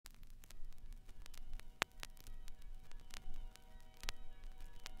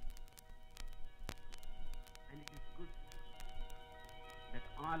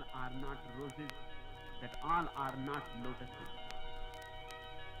all are not roses, that all are not lotuses.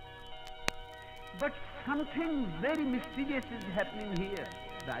 But something very mysterious is happening here.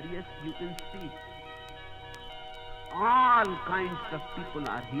 Darius, you can see. All kinds of people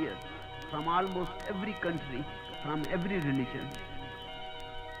are here, from almost every country, from every religion.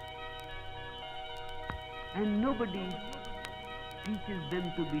 And nobody teaches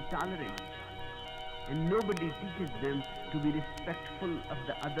them to be tolerant. And nobody teaches them to be respectful of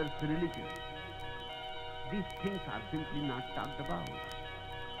the other's religion. These things are simply not talked about.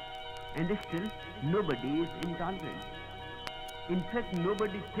 And still, nobody is intolerant. In fact,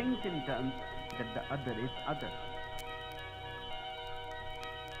 nobody thinks in terms that the other is other.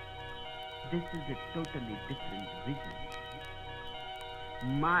 This is a totally different vision.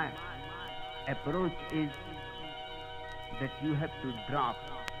 My approach is that you have to drop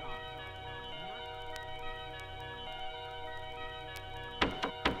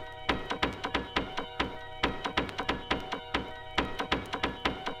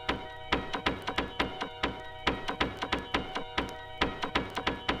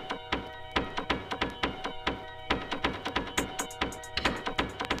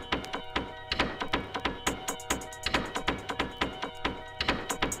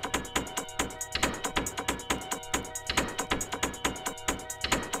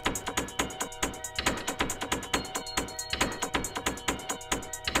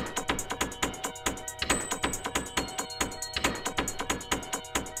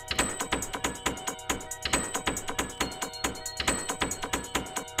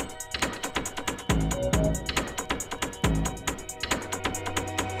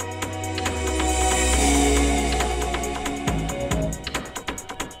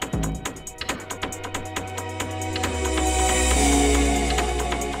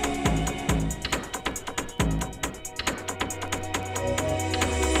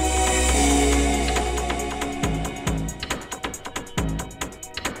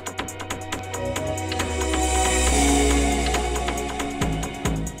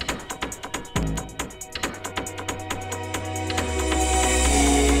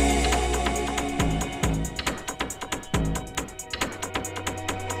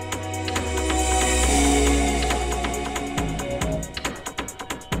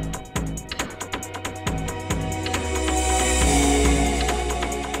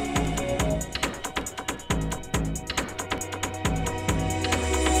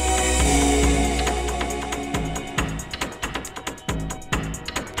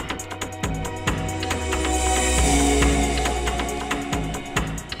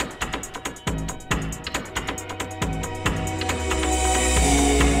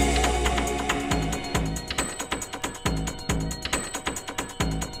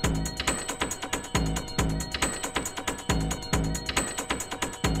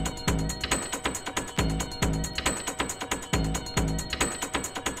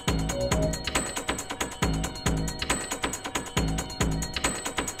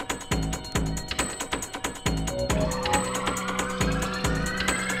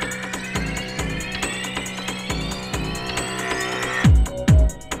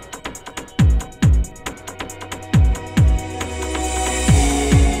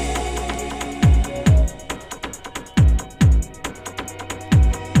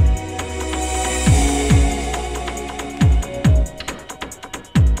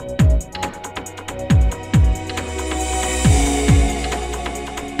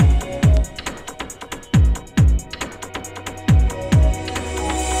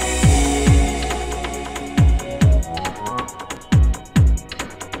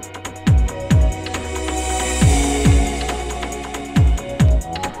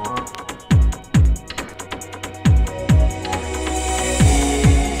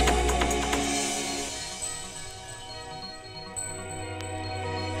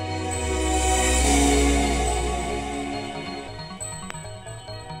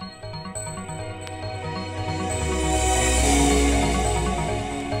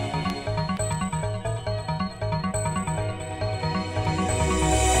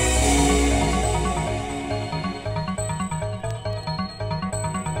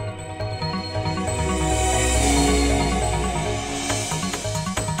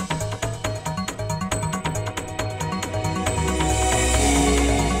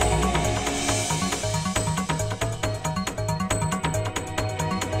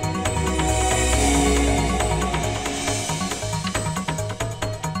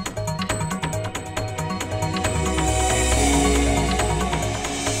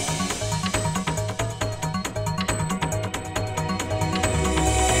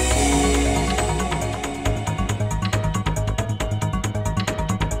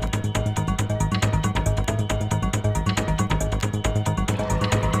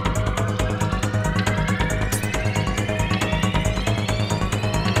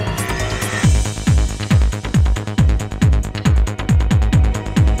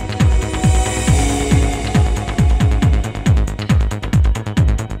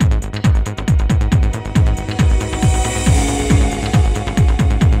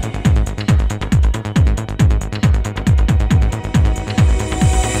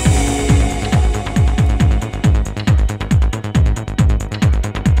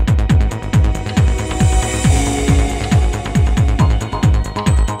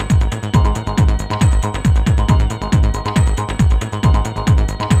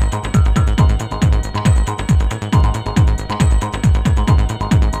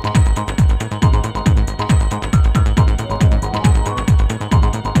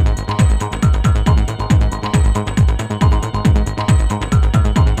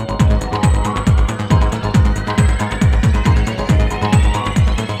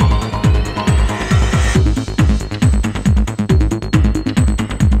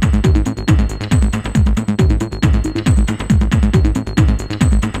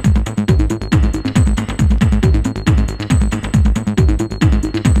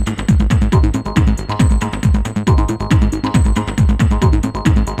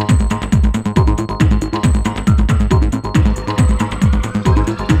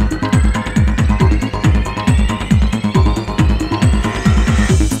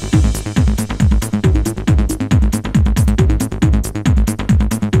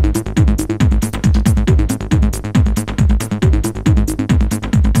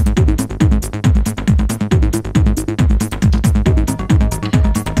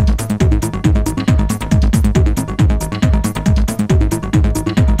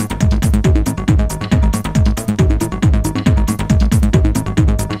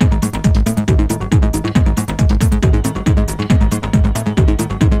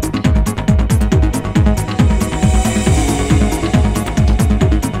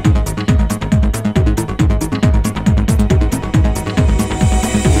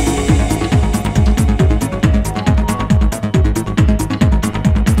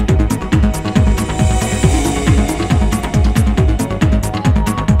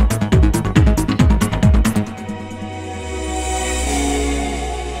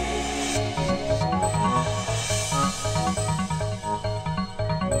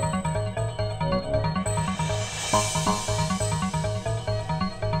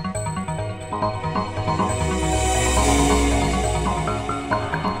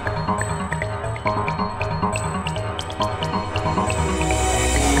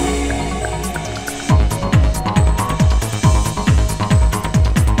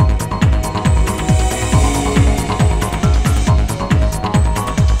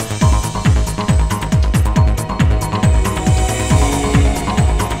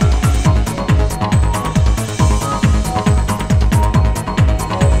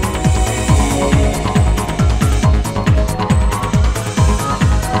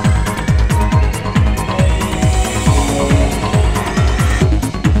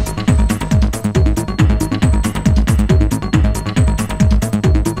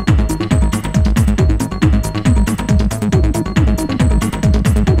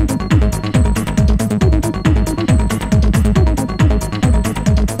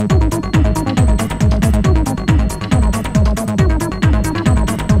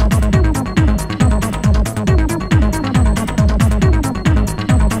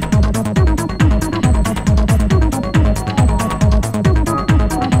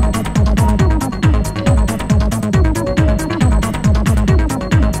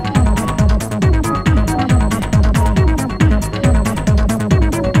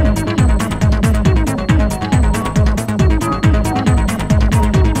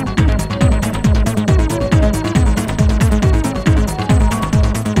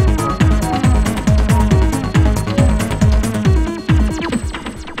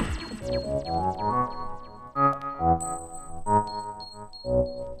Something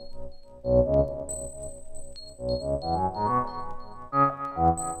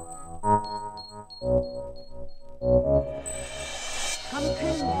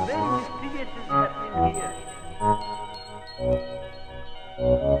very mysterious is happening here.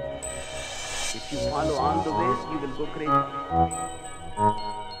 If you follow all the ways, you will go crazy.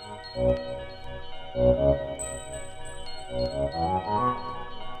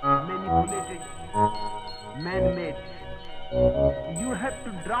 Manipulated, man-made. You have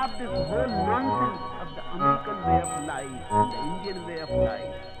to drop this whole nonsense of the American way of life, and the Indian way of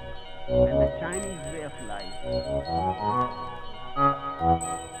life, and the Chinese way of life.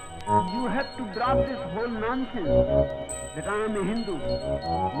 You have to drop this whole nonsense that I am a Hindu,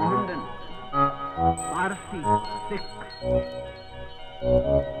 Mohammedan, Parsi, Sikh.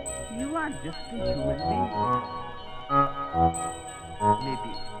 You are just a human being.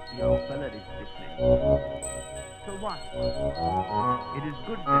 Maybe your color is different. So what? It is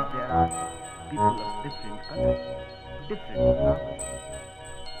good that there are people of different colors, different flowers.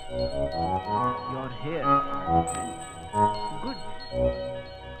 Your hairs are different. Good.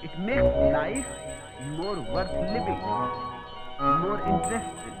 It makes life more worth living, more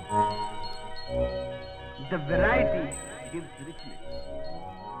interesting. The variety gives richness.